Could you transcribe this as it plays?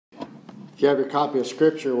If you have your copy of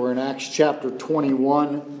Scripture, we're in Acts chapter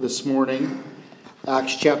 21 this morning.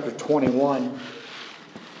 Acts chapter 21.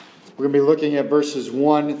 We're going to be looking at verses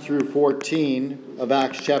 1 through 14 of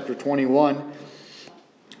Acts chapter 21.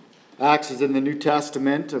 Acts is in the New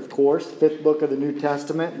Testament, of course, fifth book of the New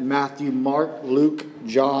Testament. Matthew, Mark, Luke,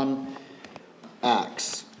 John,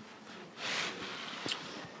 Acts.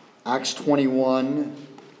 Acts 21,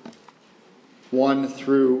 1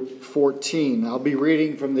 through 14. I'll be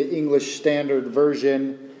reading from the English Standard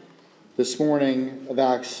Version this morning of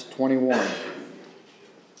Acts 21.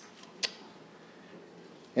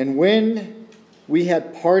 And when we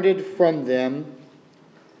had parted from them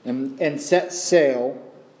and set sail,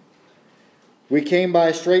 we came by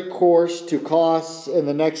a straight course to Kos, and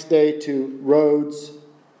the next day to Rhodes,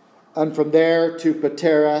 and from there to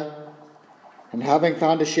Patara. And having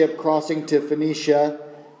found a ship crossing to Phoenicia,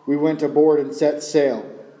 we went aboard and set sail.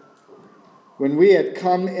 When we had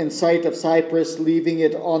come in sight of Cyprus, leaving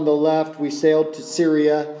it on the left, we sailed to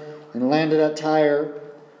Syria and landed at Tyre,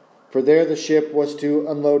 for there the ship was to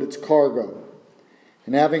unload its cargo.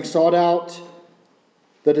 And having sought out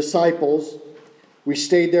the disciples, we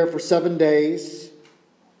stayed there for 7 days,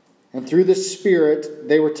 and through the Spirit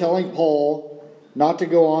they were telling Paul not to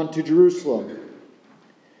go on to Jerusalem.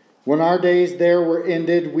 When our days there were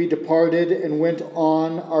ended, we departed and went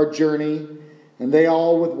on our journey, and they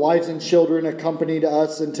all with wives and children accompanied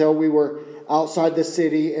us until we were outside the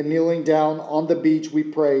city, and kneeling down on the beach we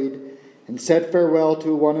prayed and said farewell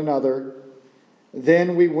to one another.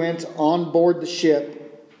 Then we went on board the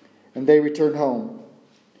ship, and they returned home.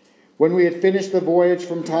 When we had finished the voyage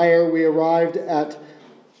from Tyre, we arrived at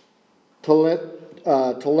Ptolemais,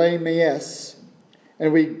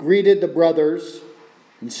 and we greeted the brothers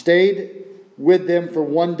and stayed with them for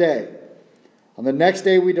 1 day. On the next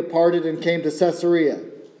day we departed and came to Caesarea.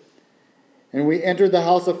 And we entered the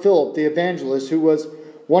house of Philip the evangelist, who was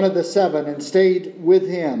one of the 7, and stayed with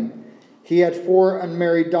him. He had 4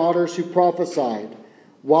 unmarried daughters who prophesied.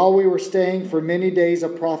 While we were staying for many days, a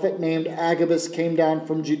prophet named Agabus came down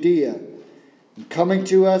from Judea. And coming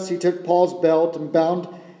to us, he took Paul's belt and bound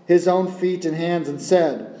his own feet and hands and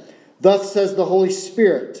said, "Thus says the Holy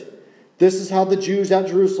Spirit, this is how the Jews at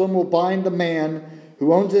Jerusalem will bind the man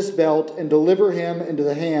who owns this belt and deliver him into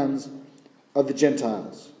the hands of the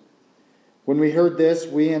Gentiles." When we heard this,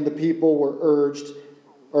 we and the people urged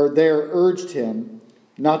him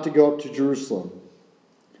not to go up to Jerusalem.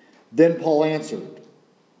 Then Paul answered,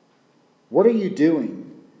 "What are you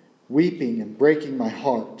doing, weeping and breaking my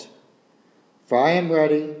heart? For I am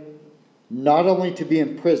ready not only to be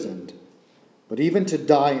imprisoned, but even to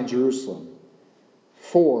die in Jerusalem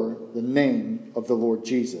for the name of the Lord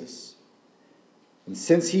Jesus." And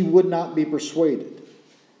since he would not be persuaded,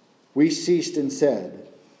 we ceased and said,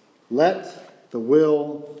 "Let the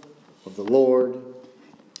will of the Lord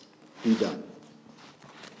be done."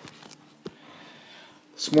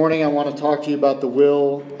 This morning I want to talk to you about the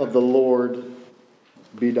will of the Lord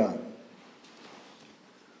be done.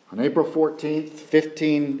 On April 14th,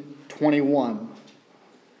 1521,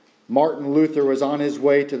 Martin Luther was on his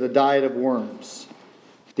way to the Diet of Worms.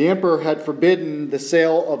 The emperor had forbidden the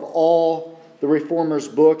sale of all the reformers'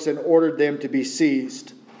 books and ordered them to be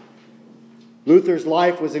seized. Luther's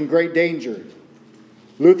life was in great danger.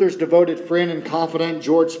 Luther's devoted friend and confidant,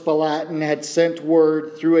 George Spalatin, had sent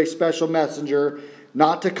word through a special messenger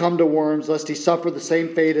not to come to Worms lest he suffer the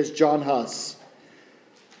same fate as John Huss.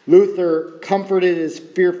 Luther comforted his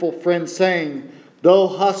fearful friend, saying, "Though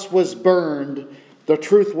Huss was burned, the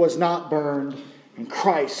truth was not burned, and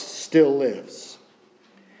Christ still lives."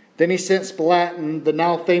 Then he sent Spalatin the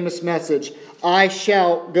now famous message, "I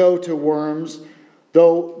shall go to Worms,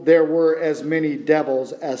 though there were as many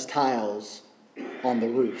devils as tiles on the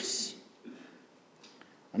roofs."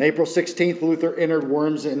 On April 16th, Luther entered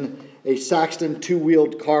Worms in a Saxton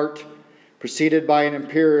 2-wheeled cart, preceded by an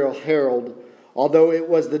imperial herald. Although it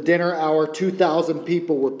was the dinner hour, 2,000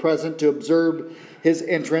 people were present to observe his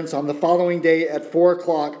entrance. On the following day at 4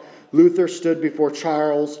 o'clock, Luther stood before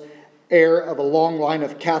Charles, heir of a long line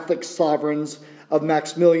of Catholic sovereigns, of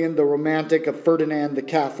Maximilian the Romantic, of Ferdinand the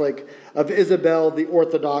Catholic, of Isabel the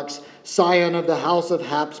Orthodox, scion of the House of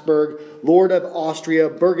Habsburg, Lord of Austria,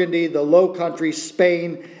 Burgundy, the Low Countries,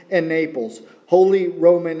 Spain, and Naples, Holy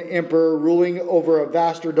Roman Emperor ruling over a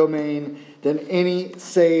vaster domain than any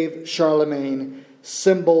save Charlemagne,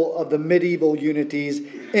 symbol of the medieval unities,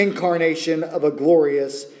 incarnation of a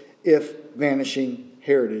glorious, if vanishing,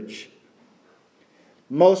 heritage.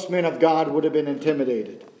 Most men of God would have been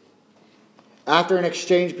intimidated. After an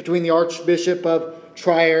exchange between the Archbishop of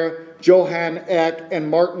Trier, Johann Eck, and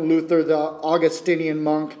Martin Luther, the Augustinian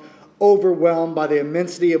monk, overwhelmed by the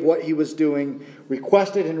immensity of what he was doing,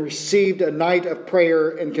 requested and received a night of prayer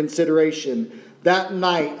and consideration. That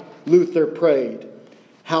night, Luther prayed,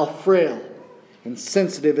 "How frail and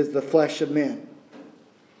sensitive is the flesh of men.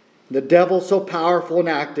 The devil so powerful and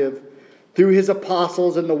active, through his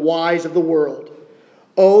apostles and the wise of the world.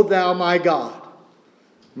 O thou my God,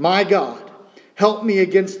 help me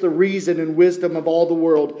against the reason and wisdom of all the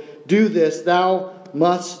world. Do this, thou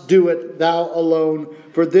must do it, thou alone.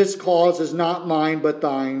 For this cause is not mine, but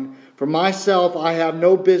thine. For myself, I have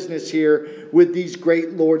no business here with these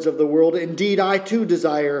great lords of the world. Indeed, I too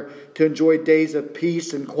desire to enjoy days of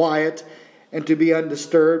peace and quiet, and to be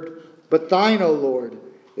undisturbed. But thine, O Lord,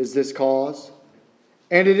 is this cause.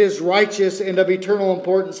 And it is righteous and of eternal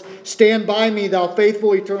importance. Stand by me, thou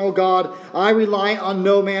faithful eternal God. I rely on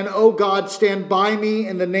no man. O God, stand by me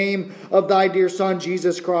in the name of thy dear Son,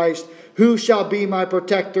 Jesus Christ, who shall be my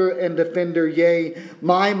protector and defender, yea,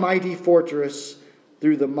 my mighty fortress,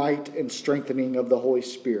 through the might and strengthening of the Holy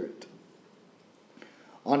Spirit."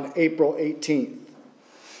 On April 18th,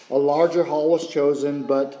 a larger hall was chosen,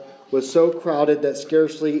 but was so crowded that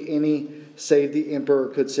scarcely any save the emperor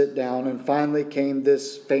could sit down. And finally came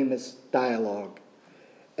this famous dialogue.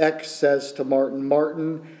 X says to Martin,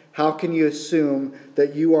 "Martin, how can you assume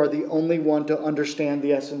that you are the only one to understand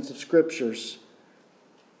the essence of Scriptures?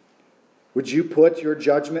 Would you put your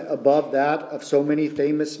judgment above that of so many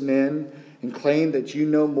famous men and claim that you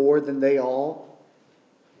know more than they all?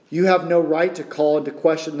 You have no right to call into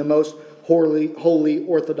question the most holy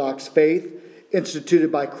Orthodox faith, instituted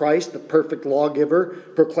by Christ, the perfect lawgiver,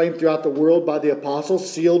 proclaimed throughout the world by the apostles,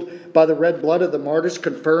 sealed by the red blood of the martyrs,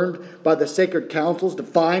 confirmed by the sacred councils,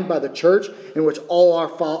 defined by the church, in which all our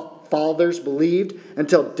fathers believed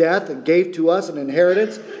until death, and gave to us an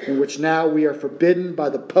inheritance, in which now we are forbidden by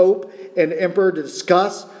the Pope and Emperor to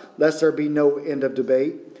discuss, lest there be no end of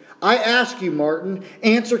debate. I ask you, Martin,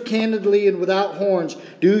 answer candidly and without horns.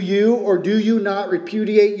 Do you or do you not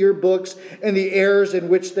repudiate your books and the errors in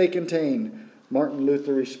which they contain?" Martin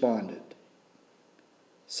Luther responded,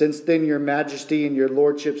 "Since then your majesty and your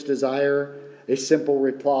lordships desire a simple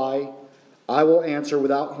reply, I will answer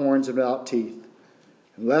without horns and without teeth.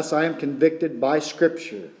 Unless I am convicted by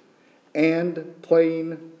Scripture and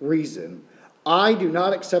plain reason, I do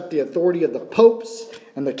not accept the authority of the popes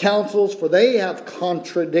and the councils, for they have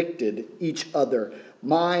contradicted each other.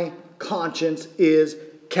 My conscience is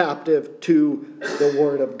captive to the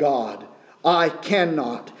word of God. I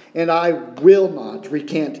cannot and I will not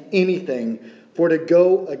recant anything, for to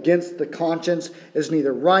go against the conscience is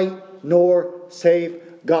neither right nor safe.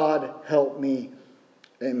 God help me.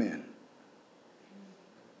 Amen."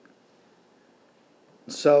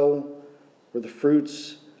 So were the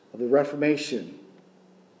fruits of the Reformation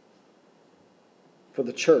for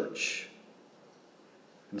the church.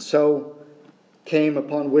 And so came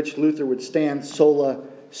upon which Luther would stand sola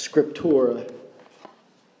scriptura,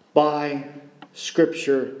 by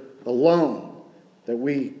Scripture alone, that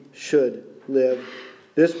we should live.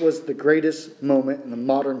 This was the greatest moment in the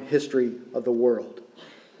modern history of the world.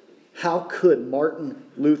 How could Martin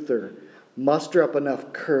Luther muster up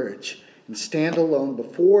enough courage and stand alone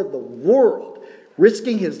before the world,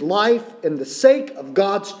 risking his life in the sake of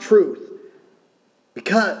God's truth?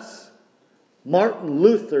 Because Martin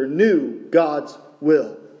Luther knew God's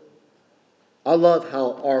will. I love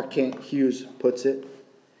how R. Kent Hughes puts it.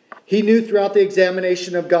 He knew throughout the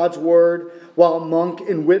examination of God's Word, while a monk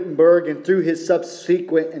in Wittenberg, and through his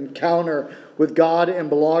subsequent encounter with God in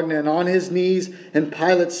Bologna, and on his knees in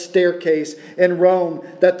Pilate's staircase in Rome,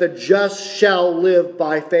 that the just shall live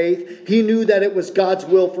by faith. He knew that it was God's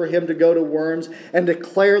will for him to go to Worms and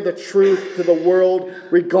declare the truth to the world,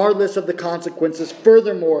 regardless of the consequences.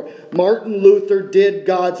 Furthermore, Martin Luther did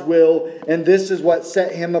God's will, and this is what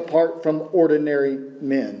set him apart from ordinary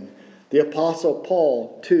men. The Apostle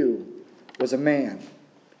Paul, too, was a man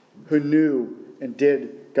who knew and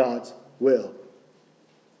did God's will.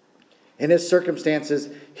 In his circumstances,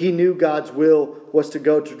 he knew God's will was to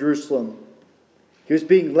go to Jerusalem. He was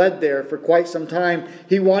being led there for quite some time.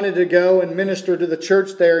 He wanted to go and minister to the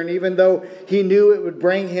church there, and even though he knew it would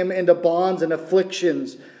bring him into bonds and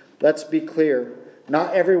afflictions, let's be clear,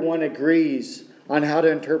 not everyone agrees on how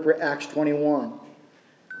to interpret Acts 21.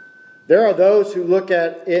 There are those who look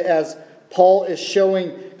at it as Paul is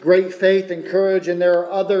showing great faith and courage, and there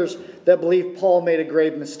are others that believe Paul made a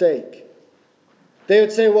grave mistake. They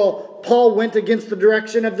would say, well, Paul went against the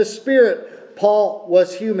direction of the Spirit. Paul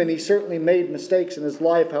was human. He certainly made mistakes in his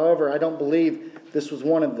life. However, I don't believe this was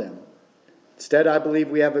one of them. Instead, I believe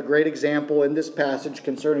we have a great example in this passage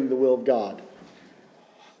concerning the will of God.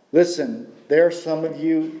 Listen, there are some of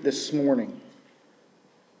you this morning.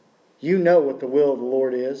 You know what the will of the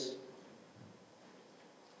Lord is.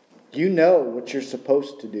 You know what you're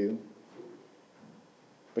supposed to do.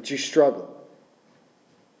 But you struggle.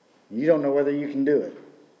 You don't know whether you can do it.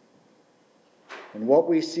 And what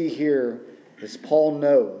we see here is Paul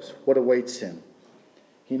knows what awaits him.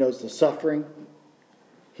 He knows the suffering.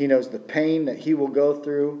 He knows the pain that he will go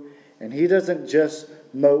through. And he doesn't just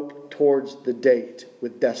mope towards the date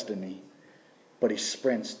with destiny, but he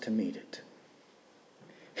sprints to meet it.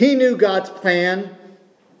 He knew God's plan.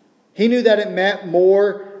 He knew that it meant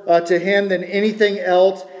more to him than anything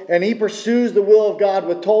else. And he pursues the will of God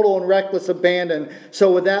with total and reckless abandon.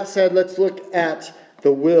 So with that said, let's look at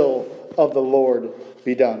the will of the Lord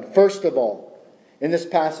be done. First of all, in this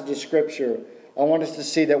passage of Scripture, I want us to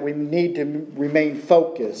see that we need to remain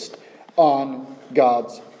focused on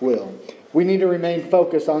God's will. We need to remain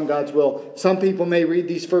focused on God's will. Some people may read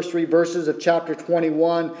these first 3 verses of chapter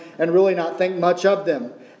 21 and really not think much of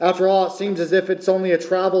them. After all, it seems as if it's only a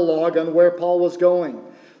travel log on where Paul was going.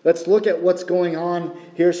 Let's look at what's going on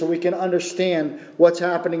here so we can understand what's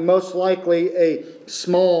happening. Most likely a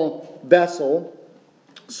small vessel,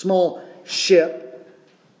 small ship,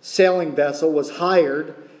 sailing vessel was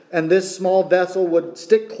hired, and this small vessel would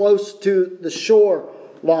stick close to the shore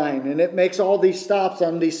line, and it makes all these stops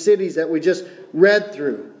on these cities that we just read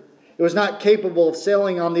through. It was not capable of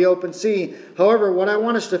sailing on the open sea. However, what I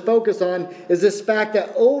want us to focus on is this fact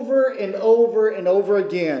that over and over and over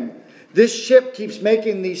again, this ship keeps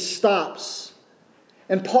making these stops.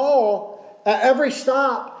 And Paul, at every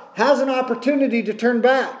stop, has an opportunity to turn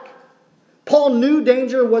back. Paul knew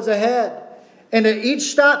danger was ahead. And at each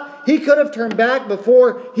stop, he could have turned back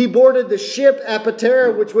before he boarded the ship at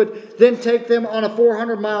Patara, which would then take them on a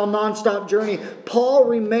 400-mile nonstop journey. Paul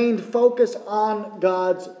remained focused on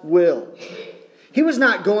God's will. He was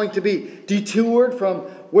not going to be detoured from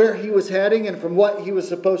where he was heading and from what he was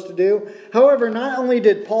supposed to do. However, not only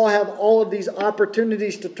did Paul have all of these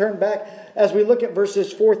opportunities to turn back, as we look at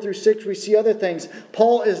verses 4 through 6, we see other things.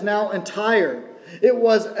 Paul is now in Tyre. It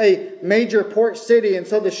was a major port city, and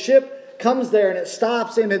so the ship comes there and it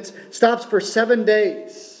stops for 7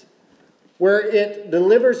 days, where it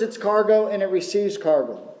delivers its cargo and it receives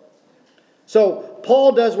cargo. So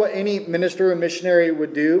Paul does what any minister or missionary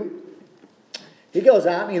would do. He goes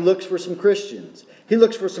out and he looks for some Christians. He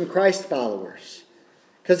looks for some Christ followers,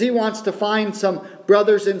 because he wants to find some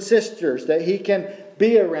brothers and sisters that he can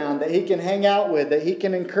be around, that he can hang out with, that he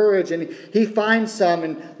can encourage. And he finds some,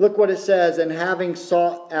 and look what it says, and having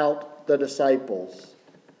sought out the disciples.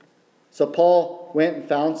 So Paul went and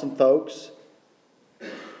found some folks.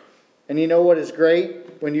 And you know what is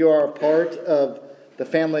great when you are a part of the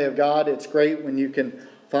family of God? It's great when you can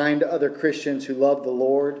find other Christians who love the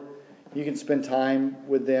Lord. You can spend time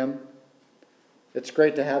with them. It's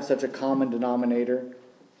great to have such a common denominator.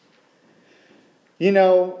 You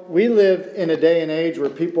know, we live in a day and age where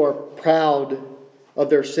people are proud of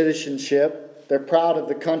their citizenship. They're proud of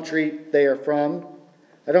the country they are from.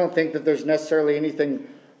 I don't think that there's necessarily anything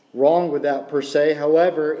wrong with that per se.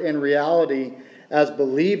 However, in reality, as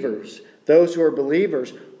believers, those who are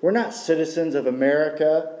believers, we're not citizens of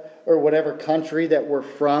America or whatever country that we're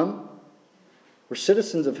from. We're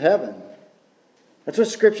citizens of heaven. That's what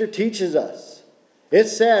Scripture teaches us. It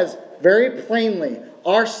says very plainly,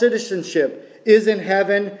 our citizenship is in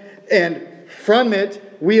heaven, and from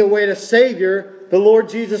it we await a Savior, the Lord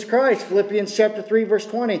Jesus Christ. Philippians chapter 3, verse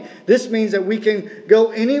 20. This means that we can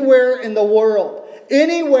go anywhere in the world,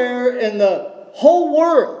 anywhere in the whole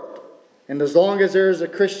world. And as long as there is a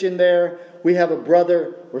Christian there, we have a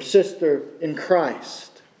brother or sister in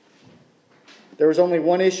Christ. There was only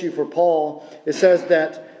one issue for Paul. It says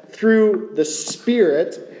that through the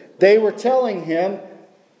Spirit, they were telling him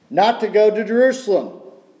not to go to Jerusalem.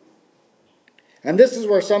 And this is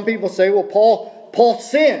where some people say, well, Paul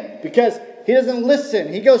sinned because he doesn't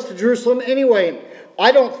listen. He goes to Jerusalem anyway.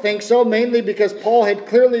 I don't think so, mainly because Paul had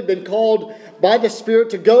clearly been called by the Spirit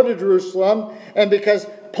to go to Jerusalem, and because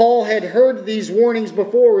Paul had heard these warnings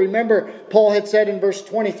before. Remember, Paul had said in verse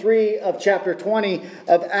 23 of chapter 20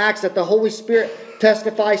 of Acts that the Holy Spirit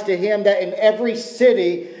testifies to him that in every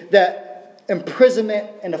city that imprisonment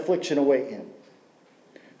and affliction await him.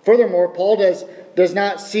 Furthermore, Paul does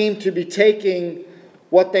not seem to be taking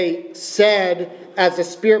what they said as the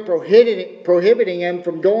Spirit prohibiting him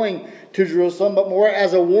from going to Jerusalem, but more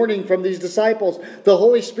as a warning from these disciples. The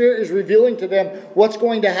Holy Spirit is revealing to them what's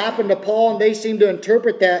going to happen to Paul, and they seem to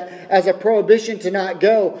interpret that as a prohibition to not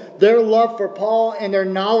go. Their love for Paul and their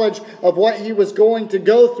knowledge of what he was going to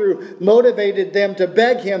go through motivated them to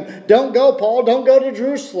beg him, don't go, Paul, don't go to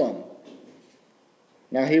Jerusalem.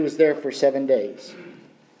 Now he was there for 7 days.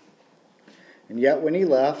 And yet when he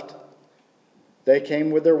left, They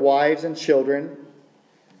came with their wives and children.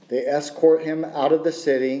 They escort him out of the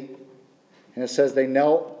city. And it says they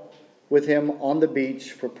knelt with him on the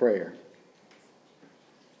beach for prayer.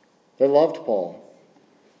 They loved Paul.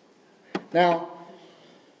 Now,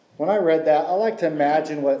 when I read that, I like to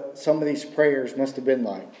imagine what some of these prayers must have been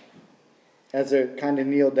like. As they kind of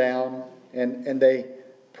kneel down and they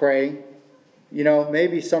pray. You know,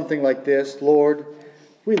 maybe something like this. Lord,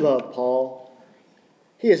 we love Paul.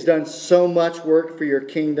 He has done so much work for your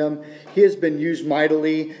kingdom. He has been used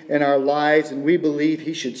mightily in our lives, and we believe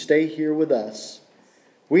he should stay here with us.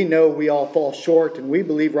 We know we all fall short, and we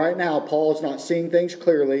believe right now Paul is not seeing things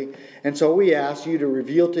clearly, and so we ask you to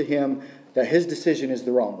reveal to him that his decision is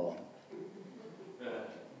the wrong one.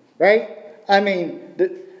 Right? I mean,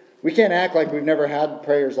 we can't act like we've never had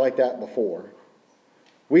prayers like that before.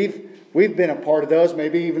 We've been a part of those.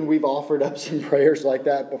 Maybe even we've offered up some prayers like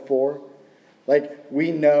that before. Like,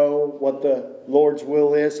 we know what the Lord's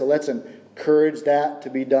will is, so let's encourage that to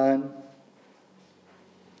be done.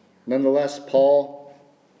 Nonetheless, Paul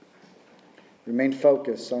remained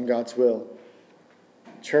focused on God's will.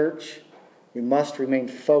 Church, we must remain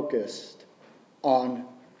focused on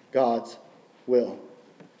God's will.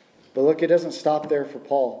 But look, it doesn't stop there for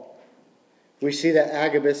Paul. We see that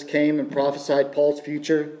Agabus came and prophesied Paul's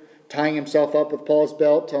future, tying himself up with Paul's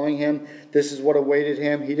belt, telling him this is what awaited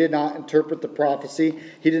him. He did not interpret the prophecy.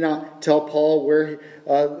 He did not tell Paul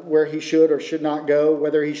where he should or should not go,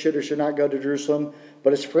 whether he should or should not go to Jerusalem,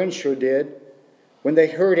 but his friends sure did. When they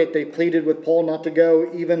heard it, they pleaded with Paul not to go,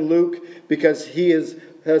 even Luke, because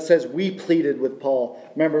says we pleaded with Paul.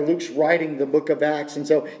 Remember, Luke's writing the book of Acts, and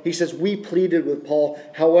so he says we pleaded with Paul.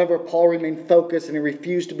 However, Paul remained focused and he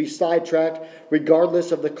refused to be sidetracked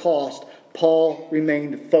regardless of the cost. Paul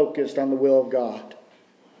remained focused on the will of God.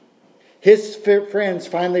 His friends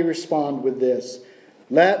finally respond with this: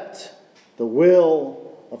 let the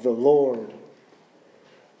will of the Lord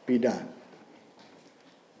be done.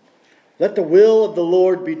 Let the will of the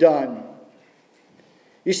Lord be done.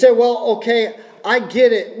 You say, well, okay, I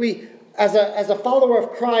get it. As a follower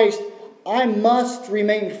of Christ, I must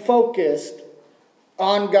remain focused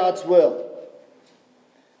on God's will.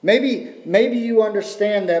 Maybe you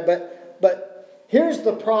understand that, but here's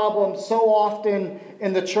the problem so often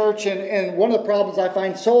in the church, and one of the problems I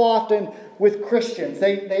find so often with Christians.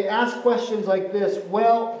 They ask questions like this: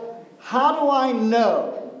 well, how do I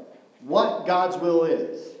know what God's will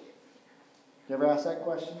is? You ever ask that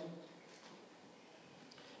question?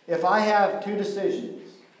 If I have two decisions,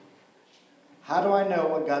 how do I know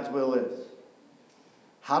what God's will is?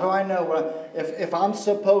 How do I know if I'm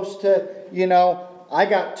supposed to, I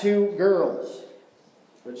got two girls,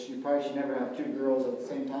 which you probably should never have two girls at the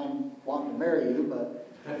same time wanting to marry you, but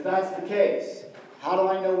if that's the case, how do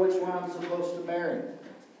I know which one I'm supposed to marry?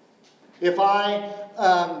 If I'm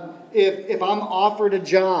offered a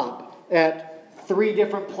job at 3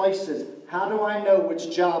 different places, how do I know which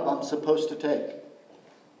job I'm supposed to take?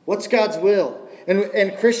 What's God's will?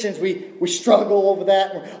 And Christians, we struggle over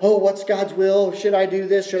that. Oh, what's God's will? Should I do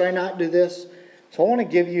this? Should I not do this? So I want to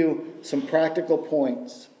give you some practical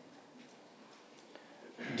points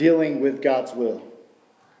dealing with God's will.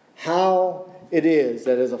 How it is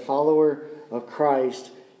that as a follower of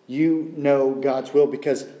Christ, you know God's will,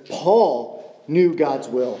 because Paul knew God's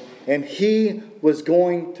will. And he was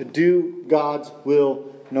going to do God's will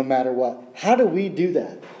no matter what. How do we do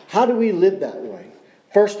that? How do we live that way?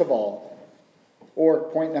 First of all, or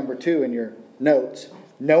point number 2 in your notes,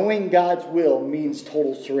 knowing God's will means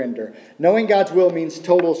total surrender. Knowing God's will means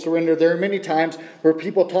total surrender. There are many times where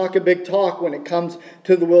people talk a big talk when it comes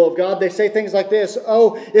to the will of God. They say things like this: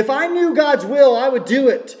 oh, if I knew God's will, I would do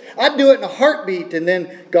it. I'd do it in a heartbeat. And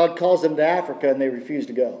then God calls them to Africa and they refuse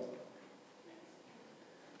to go.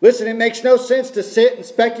 Listen, it makes no sense to sit and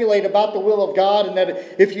speculate about the will of God, and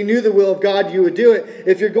that if you knew the will of God, you would do it,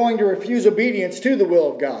 if you're going to refuse obedience to the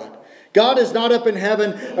will of God. God is not up in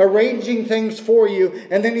heaven arranging things for you,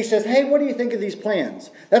 and then he says, hey, what do you think of these plans?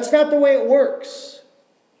 That's not the way it works.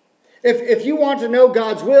 If you want to know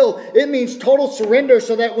God's will, it means total surrender,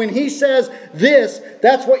 so that when he says this,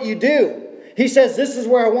 that's what you do. He says, this is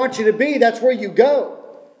where I want you to be, that's where you go.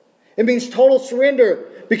 It means total surrender,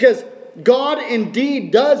 because God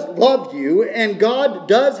indeed does love you, and God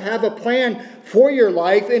does have a plan for your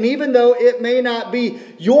life. And even though it may not be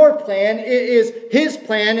your plan, it is his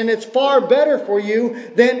plan, and it's far better for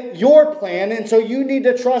you than your plan. And so you need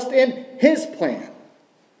to trust in his plan.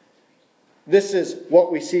 This is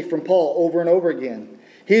what we see from Paul over and over again.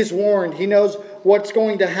 He's warned. He knows what's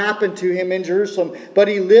going to happen to him in Jerusalem, but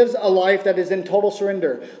he lives a life that is in total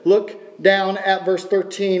surrender. Look down at verse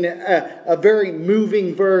 13, a very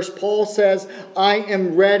moving verse. Paul says, I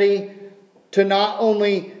am ready to not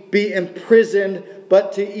only be imprisoned,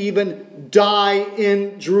 but to even die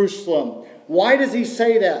in Jerusalem. Why does he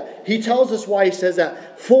say that? He tells us why he says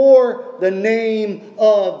that. For the name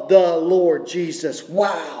of the Lord Jesus.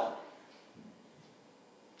 Wow.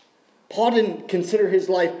 Paul didn't consider his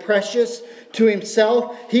life precious to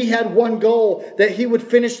himself. He had one goal, that he would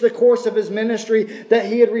finish the course of his ministry that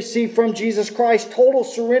he had received from Jesus Christ. Total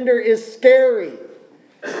surrender is scary.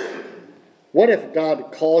 What if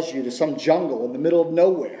God calls you to some jungle in the middle of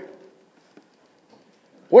nowhere?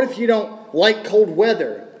 What if you don't like cold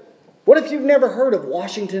weather? What if you've never heard of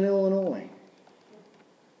Washington, Illinois?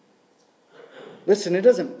 Listen, it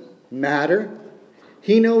doesn't matter.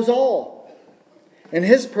 He knows all. And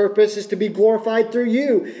His purpose is to be glorified through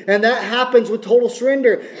you. And that happens with total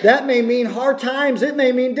surrender. That may mean hard times. It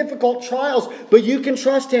may mean difficult trials. But you can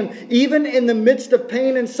trust Him. Even in the midst of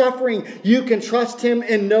pain and suffering, you can trust Him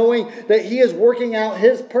in knowing that He is working out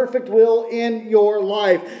His perfect will in your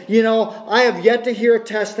life. You know, I have yet to hear a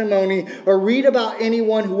testimony or read about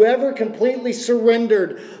anyone who ever completely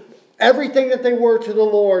surrendered everything that they were to the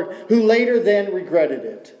Lord, who later then regretted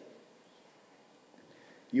it.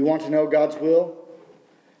 You want to know God's will?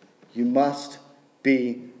 You must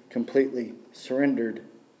be completely surrendered.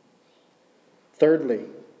 Thirdly,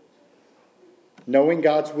 knowing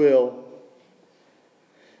God's will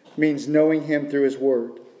means knowing Him through His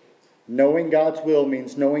Word. Knowing God's will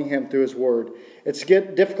means knowing Him through His Word. It's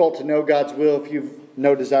difficult to know God's will if you've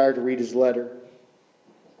no desire to read His letter.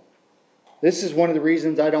 This is one of the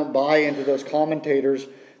reasons I don't buy into those commentators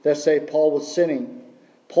that say Paul was sinning.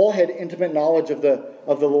 Paul had intimate knowledge of the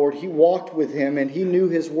Lord. He walked with Him and he knew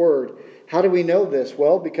His Word. How do we know this?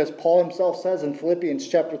 Well, because Paul himself says in Philippians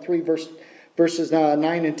chapter 3, verses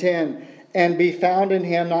 9 and 10, and be found in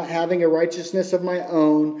Him, not having a righteousness of my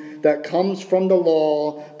own that comes from the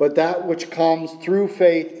law, but that which comes through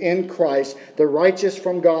faith in Christ, the righteousness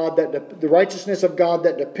of God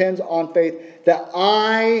that depends on faith, that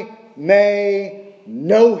I may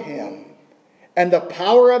know Him and the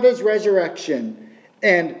power of His resurrection,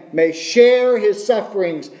 and may share His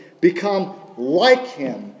sufferings, become like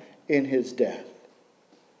Him in His death.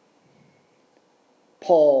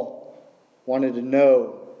 Paul wanted to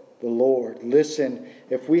know the Lord. Listen,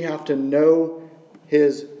 if we have to know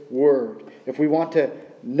His Word, if we want to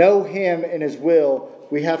know Him and His will,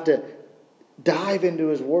 we have to dive into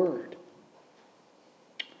His Word.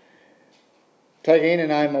 Tagaine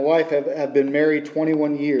and I, my wife, have been married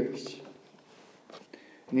 21 years.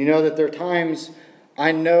 And you know that there are times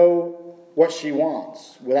I know what she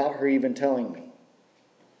wants without her even telling me.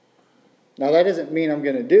 Now, that doesn't mean I'm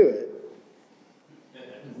going to do it.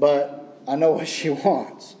 But I know what she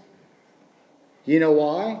wants. You know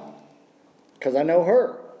why? Because I know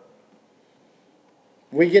her.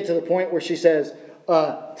 We get to the point where she says,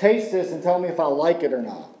 taste this and tell me if I like it or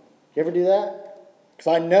not. You ever do that?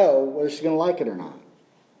 Because I know whether she's going to like it or not.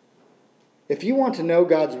 If you want to know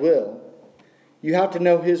God's will, you have to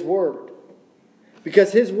know His Word.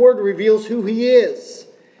 Because His Word reveals who He is.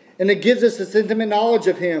 And it gives us this intimate knowledge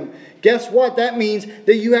of Him. Guess what? That means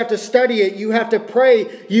that you have to study it. You have to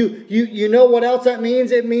pray. You know what else that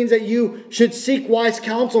means? It means that you should seek wise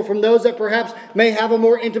counsel from those that perhaps may have a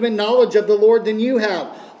more intimate knowledge of the Lord than you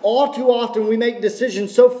have. All too often we make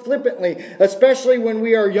decisions so flippantly, especially when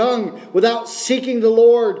we are young, without seeking the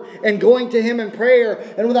Lord and going to Him in prayer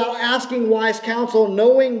and without asking wise counsel.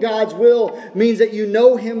 Knowing God's will means that you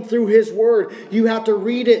know Him through His Word. You have to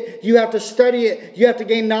read it. You have to study it. You have to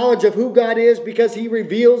gain knowledge of who God is because He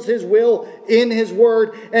reveals His will in His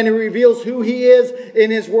Word and He reveals who He is in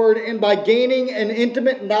His Word. And by gaining an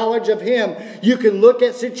intimate knowledge of Him, you can look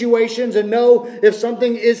at situations and know if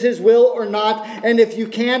something is His will or not. And if you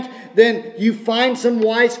can't, then you find some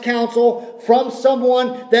wise counsel from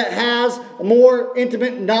someone that has more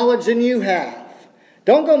intimate knowledge than you have.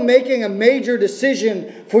 Don't go making a major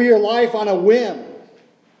decision for your life on a whim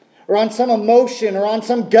or on some emotion or on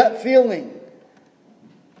some gut feeling.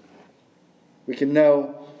 We can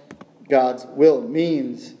know God's will. It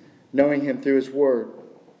means knowing Him through His Word.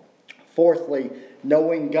 Fourthly,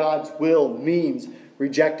 knowing God's will means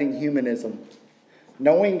rejecting humanism.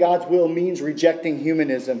 Knowing God's will means rejecting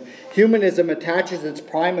humanism. Humanism attaches its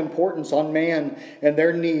prime importance on man and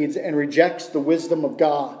their needs and rejects the wisdom of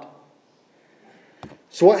God.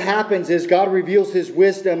 So what happens is God reveals His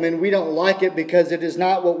wisdom and we don't like it because it is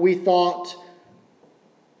not what we thought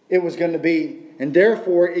it was going to be. and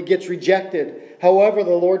therefore it gets rejected. However,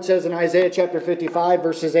 the Lord says in Isaiah chapter 55,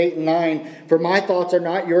 verses 8 and 9, "For my thoughts are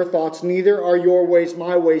not your thoughts, neither are your ways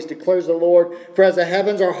my ways, declares the Lord. For as the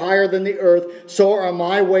heavens are higher than the earth, so are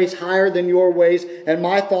my ways higher than your ways, and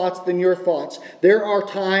my thoughts than your thoughts." There are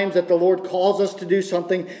times that the Lord calls us to do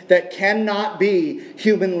something that cannot be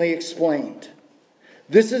humanly explained.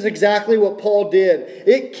 This is exactly what Paul did.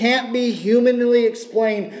 It can't be humanly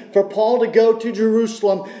explained for Paul to go to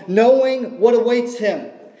Jerusalem knowing what awaits him.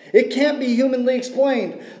 It can't be humanly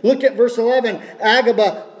explained. Look at verse 11.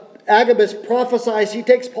 Agabus prophesies. He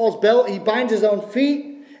takes Paul's belt. He binds his own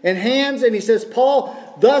feet and hands. And he says, "Paul,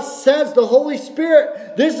 thus says the Holy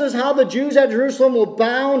Spirit, this is how the Jews at Jerusalem will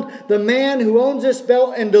bound the man who owns this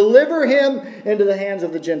belt and deliver him into the hands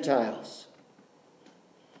of the Gentiles."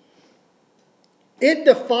 It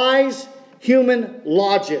defies human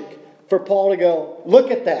logic for Paul to go,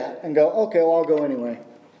 look at that, and go, okay, well, I'll go anyway.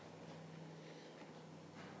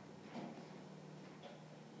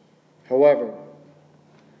 However,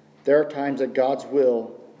 there are times that God's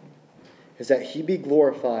will is that He be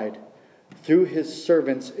glorified through His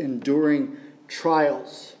servants enduring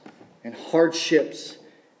trials and hardships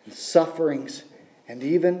and sufferings and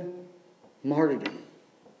even martyrdom.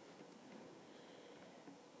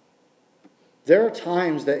 There are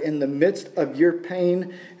times that in the midst of your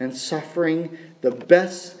pain and suffering, the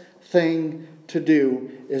best thing to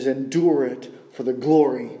do is endure it for the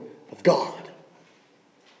glory of God.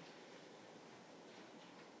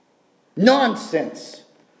 Nonsense,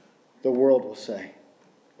 the world will say.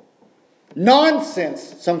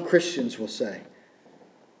 Nonsense, some Christians will say.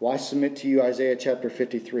 Well, I submit to you Isaiah chapter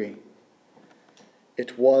 53.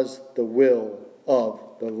 It was the will of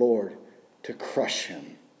the Lord to crush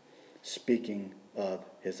him, speaking of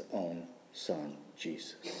his own Son,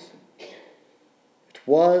 Jesus. It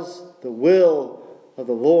was the will of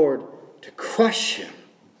the Lord to crush him.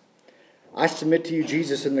 I submit to you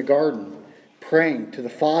Jesus in the garden, praying to the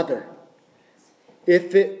Father,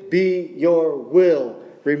 "If it be your will,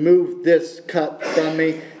 remove this cup from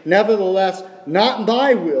me. Nevertheless, not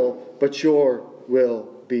my will, but your will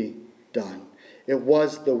be done." It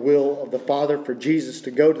was the will of the Father for Jesus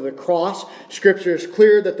to go to the cross. Scripture is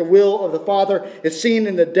clear that the will of the Father is seen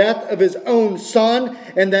in the death of His own Son,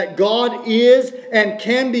 and that God is and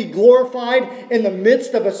can be glorified in the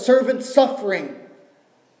midst of a servant's suffering.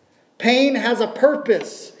 Pain has a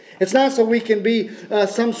purpose. It's not so we can be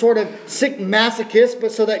some sort of sick masochist,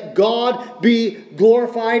 but so that God be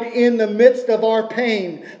glorified in the midst of our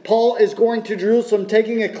pain. Paul is going to Jerusalem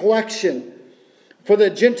taking a collection for the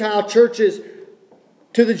Gentile churches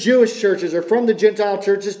to the Jewish churches, or from the Gentile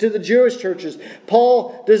churches to the Jewish churches.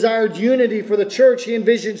 Paul desired unity for the church. He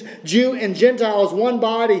envisions Jew and Gentile as one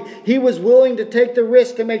body. He was willing to take the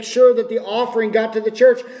risk to make sure that the offering got to the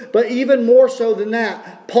church. But even more so than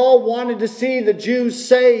that, Paul wanted to see the Jews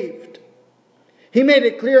saved. He made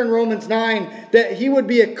it clear in Romans 9 that he would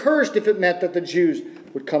be accursed if it meant that the Jews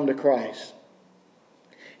would come to Christ.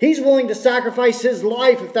 He's willing to sacrifice his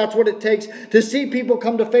life, if that's what it takes, to see people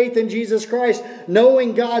come to faith in Jesus Christ.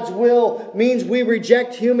 Knowing God's will means we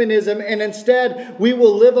reject humanism, and instead we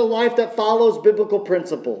will live a life that follows biblical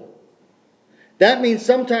principle. That means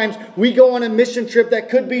sometimes we go on a mission trip that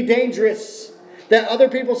could be dangerous. That other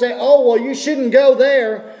people say, "Oh, well, you shouldn't go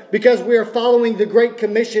there," because we are following the Great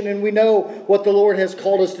Commission and we know what the Lord has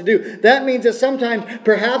called us to do. That means that sometimes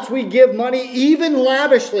perhaps we give money even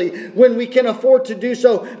lavishly when we can afford to do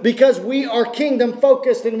so, because we are kingdom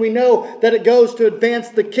focused and we know that it goes to advance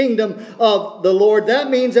the kingdom of the Lord. That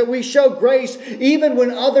means that we show grace even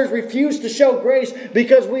when others refuse to show grace,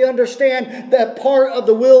 because we understand that part of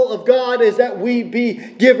the will of God is that we be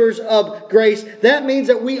givers of grace. That means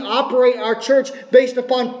that we operate our church based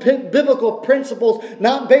upon biblical principles,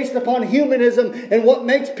 not based upon humanism and what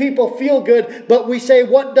makes people feel good, but we say,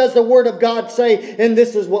 what does the Word of God say? And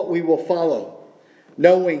this is what we will follow.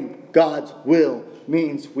 Knowing God's will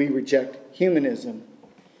means we reject humanism.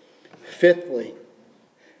 Fifthly,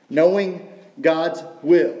 knowing God's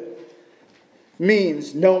will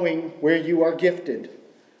means knowing where you are gifted.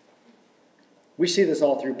 We see this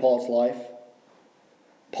all through Paul's life.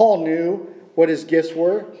 Paul knew what his gifts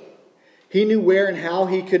were. He knew where and how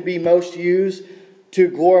he could be most used to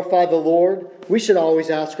glorify the Lord. We should always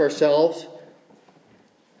ask ourselves,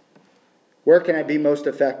 where can I be most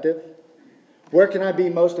effective? Where can I be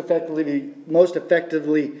most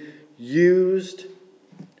effectively used?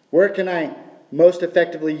 Where can I most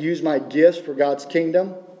effectively use my gifts for God's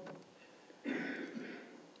kingdom?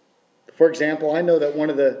 For example, I know that one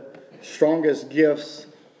of the strongest gifts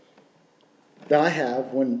that I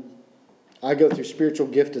have when I go through spiritual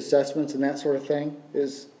gift assessments and that sort of thing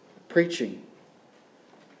is preaching.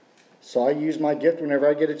 So I use my gift whenever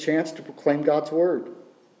I get a chance to proclaim God's word.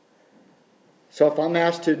 So if I'm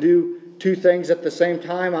asked to do two things at the same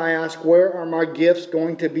time, I ask, where are my gifts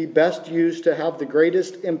going to be best used to have the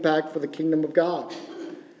greatest impact for the kingdom of God?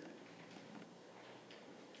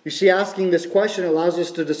 You see, asking this question allows us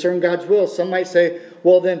to discern God's will. Some might say,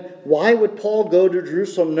 well then, why would Paul go to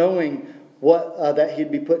Jerusalem knowing that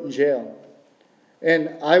he'd be put in jail?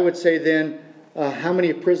 And I would say then, how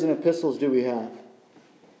many prison epistles do we have?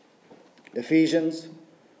 Ephesians,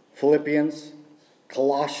 Philippians,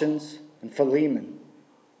 Colossians, and Philemon.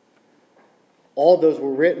 All those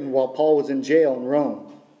were written while Paul was in jail in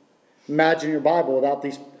Rome. Imagine your Bible without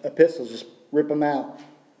these epistles. Just rip them out.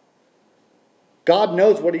 God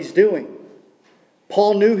knows what He's doing.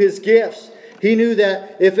 Paul knew his gifts. He knew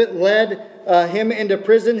that if it led him into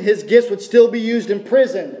prison, his gifts would still be used in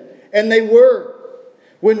prison. And they were.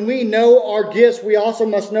 When we know our gifts, we also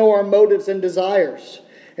must know our motives and desires.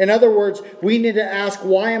 In other words, we need to ask,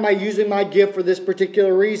 why am I using my gift for this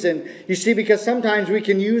particular reason? You see, because sometimes we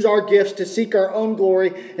can use our gifts to seek our own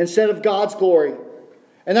glory instead of God's glory.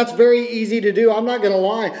 And that's very easy to do. I'm not going to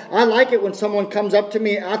lie. I like it when someone comes up to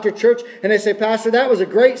me after church and they say, Pastor, that was a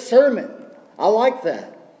great sermon. I like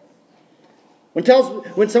that.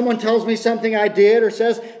 When someone tells me something I did or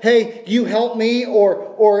says, hey, you helped me,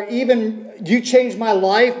 or even you changed my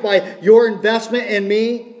life by your investment in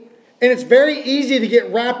me. And it's very easy to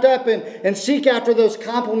get wrapped up and seek after those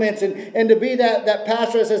compliments and to be that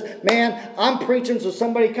pastor that says, man, I'm preaching, so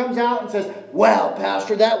somebody comes out and says, wow,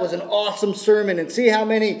 Pastor, that was an awesome sermon, and see how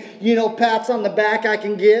many, pats on the back I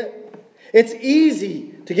can get. It's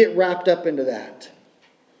easy to get wrapped up into that.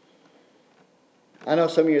 I know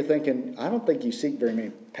some of you are thinking, I don't think you seek very many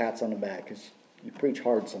pats on the back because you preach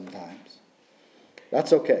hard sometimes.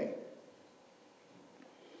 That's okay.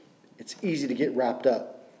 It's easy to get wrapped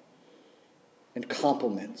up in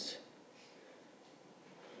compliments.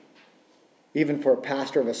 Even for a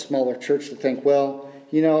pastor of a smaller church to think, well,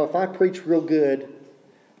 if I preach real good,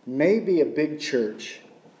 maybe a big church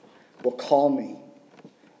will call me.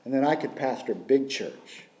 And then I could pastor a big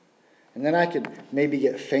church. And then I could maybe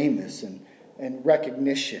get famous and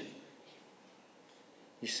recognition.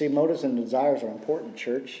 You see, motives and desires are important,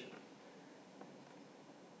 church.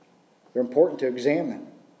 They're important to examine.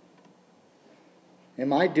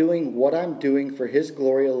 Am I doing what I'm doing for His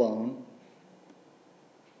glory alone?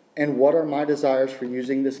 And what are my desires for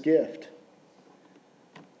using this gift?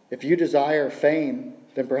 If you desire fame,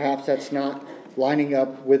 then perhaps that's not lining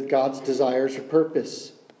up with God's desires or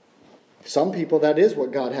purpose. Some people, that is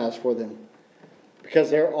what God has for them. Because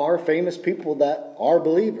there are famous people that are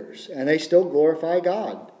believers, and they still glorify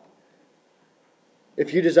God.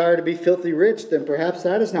 If you desire to be filthy rich, then perhaps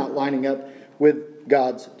that is not lining up with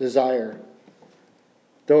God's desire.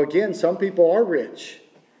 Though again, some people are rich,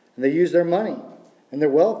 and they use their money and their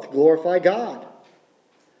wealth to glorify God.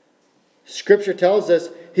 Scripture tells us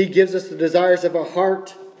He gives us the desires of our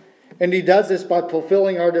heart, and He does this by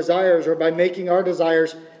fulfilling our desires or by making our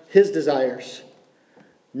desires His desires.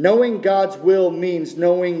 Knowing God's will means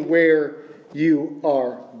knowing where you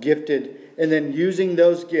are gifted and then using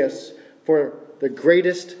those gifts for the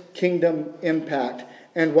greatest kingdom impact,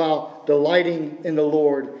 and while delighting in the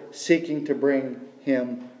Lord, seeking to bring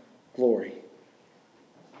Him glory.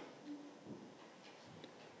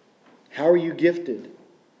 How are you gifted?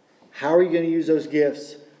 How are you going to use those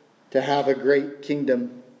gifts to have a great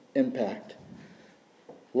kingdom impact?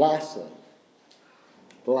 Lastly,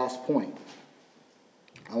 the last point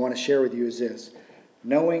I want to share with you is this.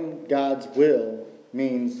 Knowing God's will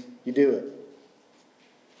means you do it.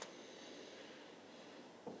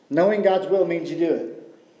 Knowing God's will means you do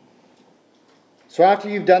it. So after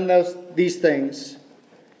you've done these things,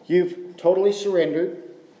 you've totally surrendered.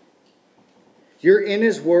 You're in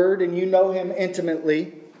His Word and you know Him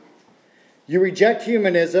intimately. You reject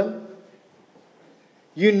humanism.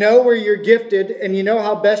 You know where you're gifted and you know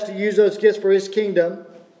how best to use those gifts for His kingdom.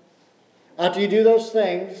 After you do those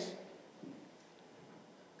things,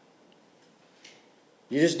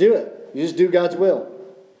 you just do it. You just do God's will.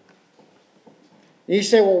 And you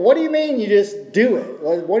say, well, what do you mean you just do it?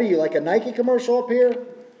 What are you, like a Nike commercial up here?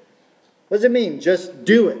 What does it mean? Just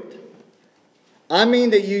do it. I mean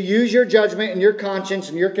that you use your judgment and your conscience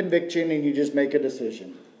and your conviction and you just make a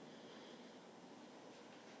decision.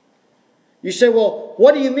 You say, well,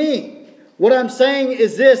 what do you mean? What I'm saying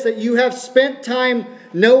is this, that you have spent time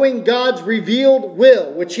knowing God's revealed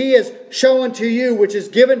will, which He has shown to you, which is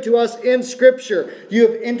given to us in Scripture. You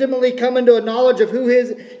have intimately come into a knowledge of who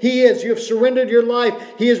He is. You have surrendered your life.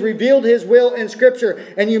 He has revealed His will in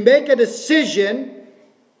Scripture. And you make a decision,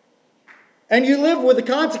 and you live with the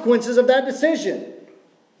consequences of that decision.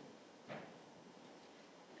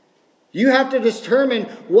 You have to determine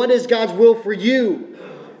what is God's will for you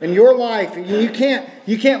in your life. You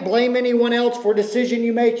can't blame anyone else for a decision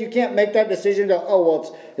you make. You can't make that decision and go, oh,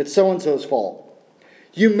 well, it's so-and-so's fault.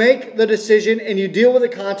 You make the decision and you deal with the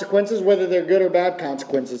consequences, whether they're good or bad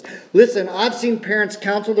consequences. Listen, I've seen parents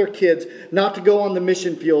counsel their kids not to go on the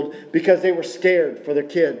mission field because they were scared for their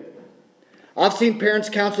kid. I've seen parents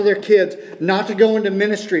counsel their kids not to go into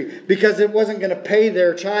ministry because it wasn't going to pay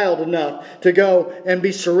their child enough to go and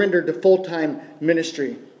be surrendered to full-time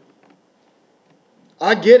ministry.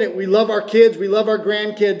 I get it. We love our kids. We love our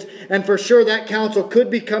grandkids. And for sure that counsel could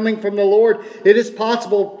be coming from the Lord. It is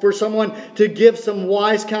possible for someone to give some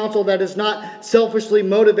wise counsel that is not selfishly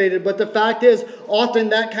motivated. But the fact is, often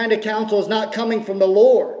that kind of counsel is not coming from the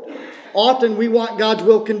Lord. Often we want God's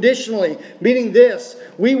will conditionally. Meaning this,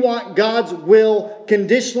 we want God's will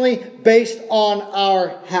conditionally based on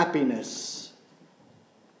our happiness.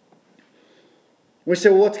 We say,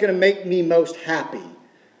 well, what's going to make me most happy?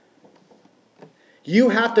 You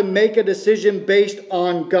have to make a decision based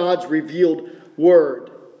on God's revealed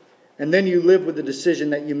word. And then you live with the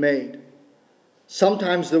decision that you made.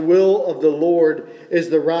 Sometimes the will of the Lord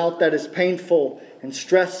is the route that is painful and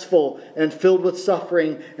stressful and filled with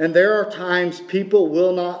suffering. And there are times people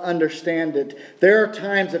will not understand it. There are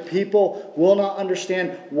times that people will not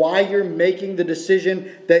understand why you're making the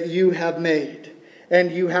decision that you have made.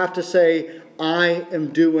 And you have to say, I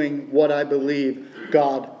am doing what I believe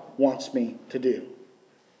God wants me to do.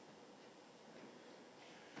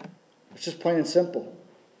 It's just plain and simple.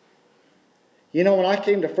 You know, when I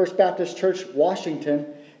came to First Baptist Church, Washington,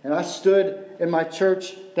 and I stood in my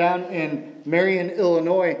church down in Marion,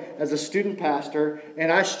 Illinois as a student pastor,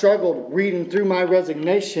 and I struggled reading through my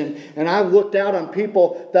resignation, and I looked out on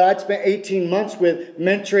people that I'd spent 18 months with,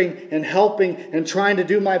 mentoring and helping and trying to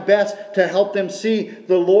do my best to help them see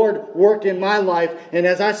the Lord work in my life. And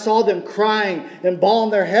as I saw them crying and bawling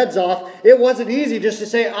their heads off, it wasn't easy just to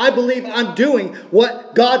say, I believe I'm doing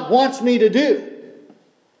what God wants me to do.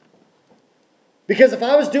 Because if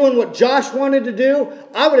I was doing what Josh wanted to do,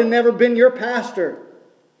 I would have never been your pastor.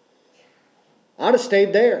 I'd have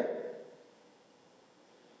stayed there.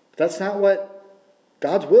 But that's not what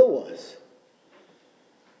God's will was.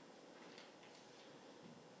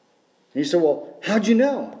 And you say, well, how'd you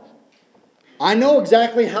know? I know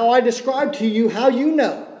exactly how I described to you how you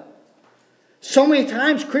know. So many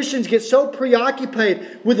times Christians get so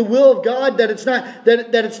preoccupied with the will of God that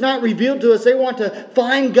it's not revealed to us. They want to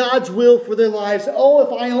find God's will for their lives. Oh,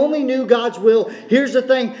 if I only knew God's will. Here's the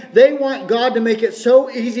thing. They want God to make it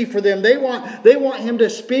so easy for them. They want Him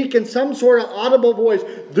to speak in some sort of audible voice.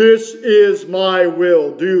 This is my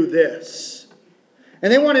will. Do this.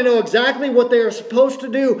 And they want to know exactly what they are supposed to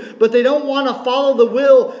do. But they don't want to follow the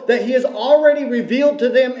will that He has already revealed to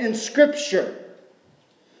them in Scripture.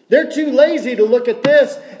 They're too lazy to look at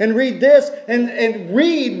this and read this and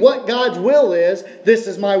read what God's will is. This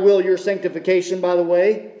is my will, your sanctification, by the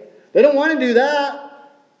way. They don't want to do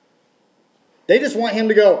that. They just want Him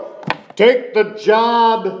to go, take the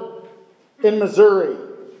job in Missouri.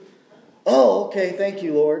 Oh, okay, thank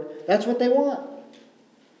you, Lord. That's what they want.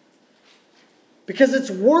 Because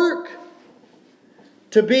it's work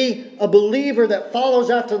to be a believer that follows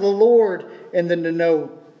after the Lord and then to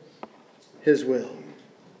know His will.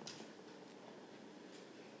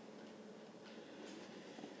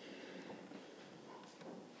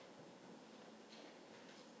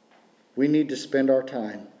 We need to spend our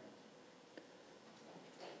time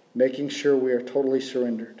making sure we are totally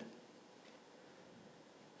surrendered,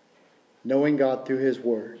 knowing God through His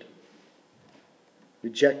Word,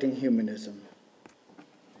 rejecting humanism,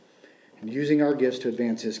 and using our gifts to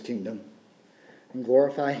advance His kingdom and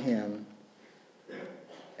glorify Him.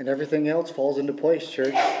 And everything else falls into place,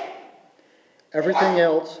 church. Everything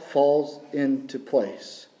else falls into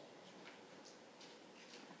place.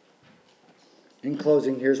 In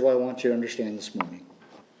closing, here's what I want you to understand this morning.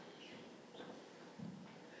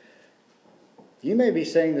 You may be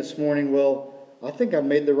saying this morning, well, I think I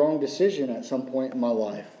made the wrong decision at some point in my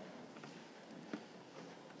life.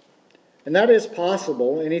 And that is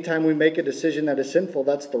possible. Anytime we make a decision that is sinful,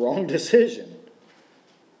 that's the wrong decision.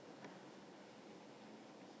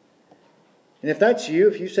 And if that's you,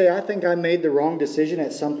 if you say, I think I made the wrong decision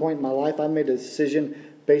at some point in my life, I made a decision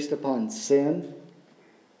based upon sin,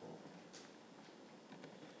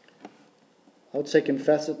 I would say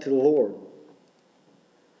confess it to the Lord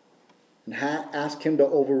and ask Him to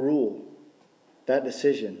overrule that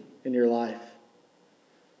decision in your life.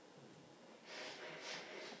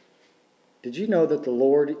 Did you know that the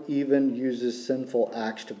Lord even uses sinful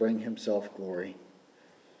acts to bring Himself glory?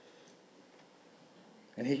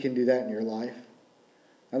 And He can do that in your life.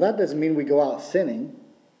 Now that doesn't mean we go out sinning.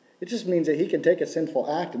 It just means that he can take a sinful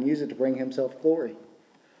act and use it to bring himself glory.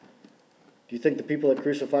 Do you think the people that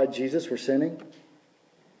crucified Jesus were sinning?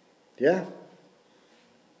 Yeah.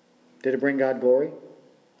 Did it bring God glory?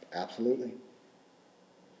 Absolutely.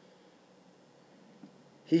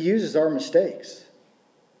 He uses our mistakes.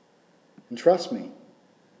 And trust me,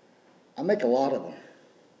 I make a lot of them.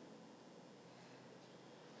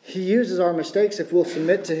 He uses our mistakes if we'll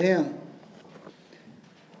submit to him.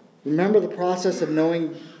 Remember the process of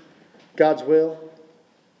knowing God's will?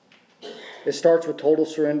 It starts with total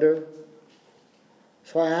surrender.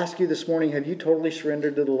 So I ask you this morning, have you totally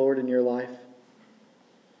surrendered to the Lord in your life?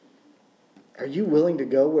 Are you willing to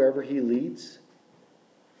go wherever he leads?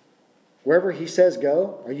 Wherever he says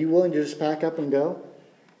go, are you willing to just pack up and go?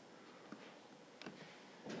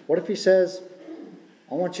 What if he says,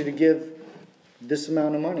 I want you to give this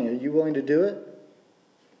amount of money? Are you willing to do it?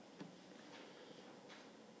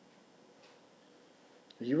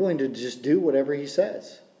 Are you willing to just do whatever he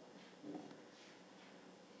says?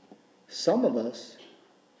 Some of us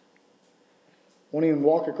won't even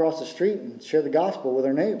walk across the street and share the gospel with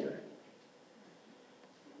our neighbor.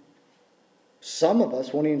 Some of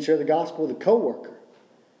us won't even share the gospel with a coworker.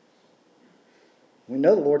 We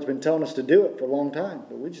know the Lord's been telling us to do it for a long time,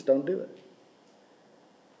 but we just don't do it.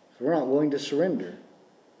 So we're not willing to surrender.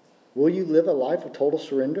 Will you live a life of total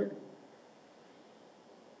surrender?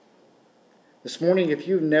 This morning, if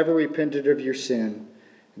you've never repented of your sin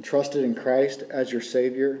and trusted in Christ as your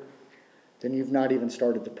Savior, then you've not even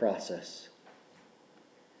started the process.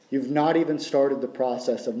 You've not even started the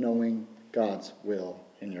process of knowing God's will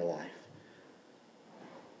in your life.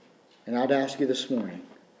 And I'd ask you this morning,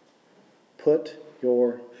 put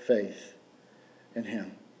your faith in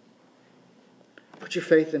him. Put your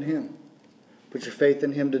faith in him. Put your faith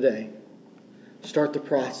in him today. Start the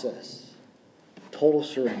process. Total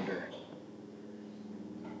surrender.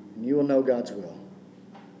 And you will know God's will.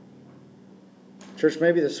 Church,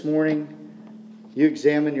 maybe this morning you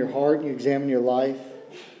examine your heart, you examine your life,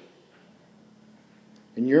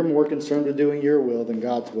 and you're more concerned with doing your will than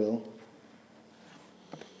God's will.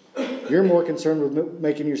 You're more concerned with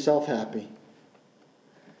making yourself happy.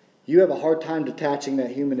 You have a hard time detaching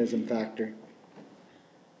that humanism factor.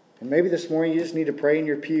 And maybe this morning you just need to pray in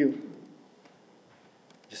your pew.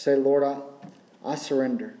 Just say, Lord, I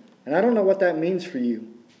surrender. And I don't know what that means for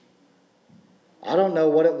you. I don't know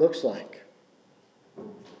what it looks like.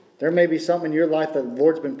 There may be something in your life that the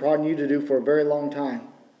Lord's been prodding you to do for a very long time.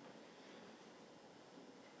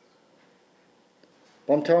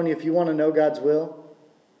 But I'm telling you, if you want to know God's will,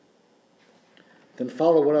 then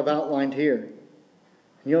follow what I've outlined here.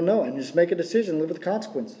 And you'll know it. And just make a decision. Live with the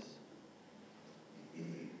consequences.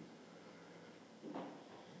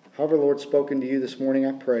 However the Lord's spoken to you this morning,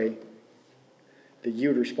 I pray that you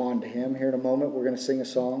would respond to him. Here in a moment, we're going to sing a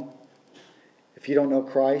song. If you don't know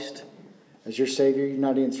Christ as your Savior, you've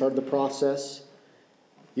not even started the process,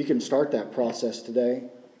 you can start that process today.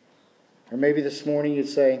 Or maybe this morning you'd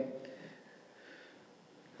say,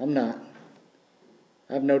 I'm not.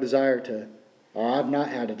 I have no desire to, or I've not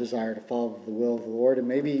had a desire to follow the will of the Lord. And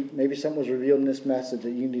maybe something was revealed in this message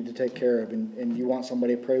that you need to take care of, and you want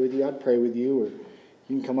somebody to pray with you. I'd pray with you, or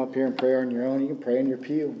you can come up here and pray on your own. You can pray in your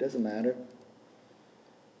pew. It doesn't matter.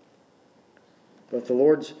 But if the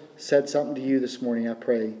Lord's said something to you this morning, I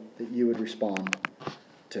pray that you would respond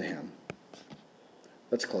to him.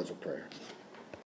 Let's close with prayer.